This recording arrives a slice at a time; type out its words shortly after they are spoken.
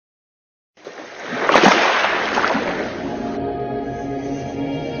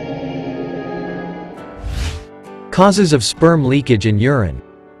Causes of sperm leakage in urine.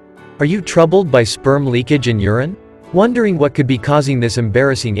 Are you troubled by sperm leakage in urine? Wondering what could be causing this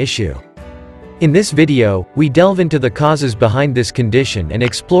embarrassing issue? In this video, we delve into the causes behind this condition and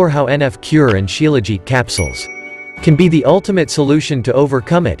explore how NF Cure and Shilajit capsules can be the ultimate solution to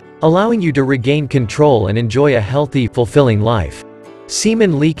overcome it, allowing you to regain control and enjoy a healthy, fulfilling life.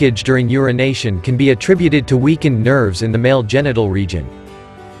 Semen leakage during urination can be attributed to weakened nerves in the male genital region.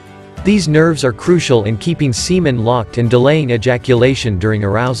 These nerves are crucial in keeping semen locked and delaying ejaculation during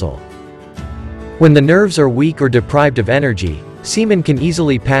arousal. When the nerves are weak or deprived of energy, semen can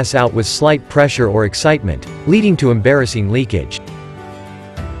easily pass out with slight pressure or excitement, leading to embarrassing leakage.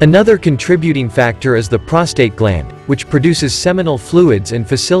 Another contributing factor is the prostate gland, which produces seminal fluids and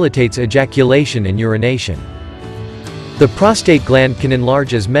facilitates ejaculation and urination. The prostate gland can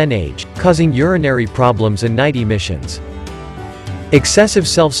enlarge as men age, causing urinary problems and night emissions. Excessive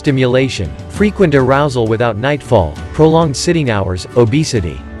self-stimulation, frequent arousal without nightfall, prolonged sitting hours,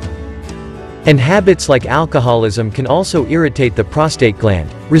 obesity, and habits like alcoholism can also irritate the prostate gland,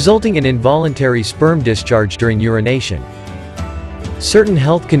 resulting in involuntary sperm discharge during urination. Certain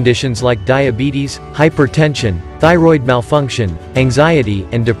health conditions like diabetes, hypertension, thyroid malfunction, anxiety,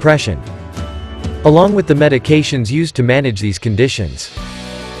 and depression, along with the medications used to manage these conditions,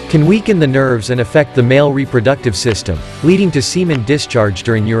 can weaken the nerves and affect the male reproductive system, leading to semen discharge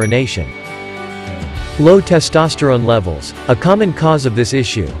during urination. Low testosterone levels, a common cause of this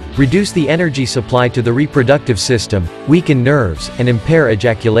issue, reduce the energy supply to the reproductive system, weaken nerves, and impair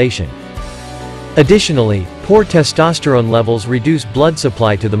ejaculation. Additionally, poor testosterone levels reduce blood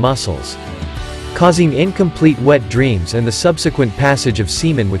supply to the muscles, causing incomplete wet dreams and the subsequent passage of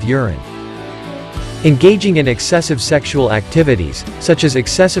semen with urine. Engaging in excessive sexual activities, such as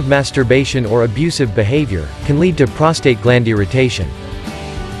excessive masturbation or abusive behavior, can lead to prostate gland irritation,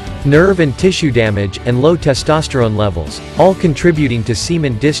 nerve and tissue damage, and low testosterone levels, all contributing to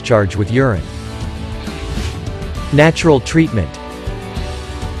semen discharge with urine. Natural treatment.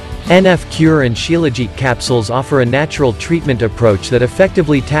 NF Cure and Shilajit capsules offer a natural treatment approach that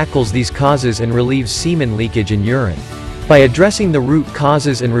effectively tackles these causes and relieves semen leakage in urine. By addressing the root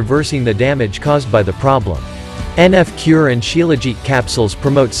causes and reversing the damage caused by the problem, NF Cure and Shilajit capsules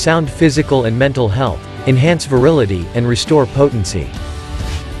promote sound physical and mental health, enhance virility, and restore potency.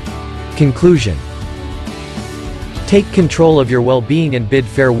 Conclusion. Take control of your well-being and bid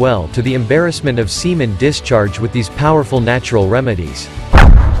farewell to the embarrassment of semen discharge with these powerful natural remedies.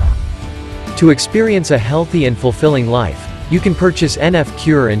 To experience a healthy and fulfilling life, you can purchase NF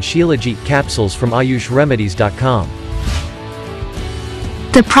Cure and Shilajit capsules from AyushRemedies.com.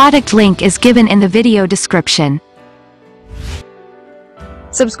 The product link is given in the video description.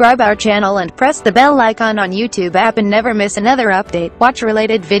 Subscribe our channel and press the bell icon on YouTube app and never miss another update. Watch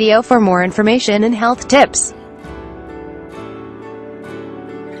related video for more information and health tips.